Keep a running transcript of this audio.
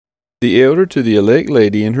the elder to the elect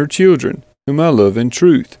lady and her children, whom I love in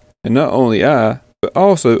truth, and not only I, but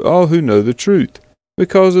also all who know the truth,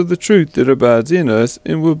 because of the truth that abides in us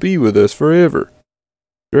and will be with us forever.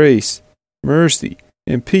 Grace, mercy,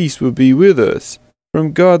 and peace will be with us,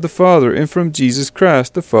 from God the Father and from Jesus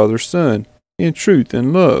Christ the Father's Son, in truth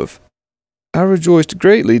and love. I rejoiced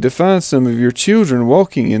greatly to find some of your children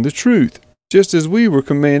walking in the truth, just as we were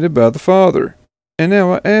commanded by the Father. And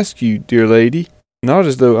now I ask you, dear lady, not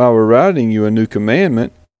as though I were writing you a new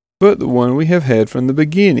commandment, but the one we have had from the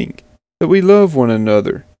beginning, that we love one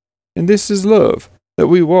another. And this is love, that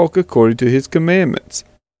we walk according to his commandments.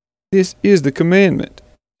 This is the commandment,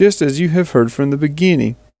 just as you have heard from the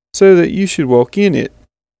beginning, so that you should walk in it.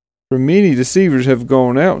 For many deceivers have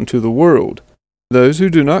gone out into the world, those who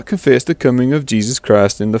do not confess the coming of Jesus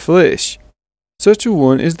Christ in the flesh. Such a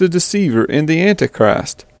one is the deceiver and the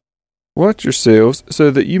Antichrist. Watch yourselves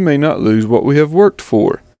so that you may not lose what we have worked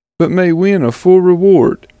for, but may win a full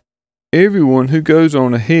reward. Everyone who goes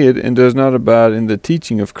on ahead and does not abide in the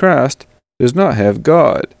teaching of Christ does not have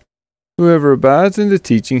God. Whoever abides in the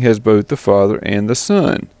teaching has both the Father and the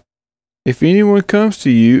Son. If anyone comes to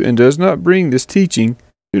you and does not bring this teaching,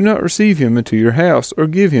 do not receive him into your house or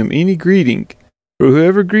give him any greeting, for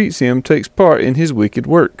whoever greets him takes part in his wicked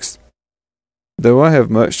works. Though I have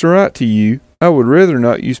much to write to you, I would rather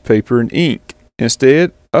not use paper and ink.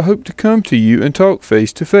 Instead, I hope to come to you and talk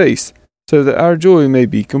face to face, so that our joy may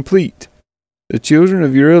be complete. The children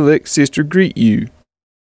of your elect sister greet you.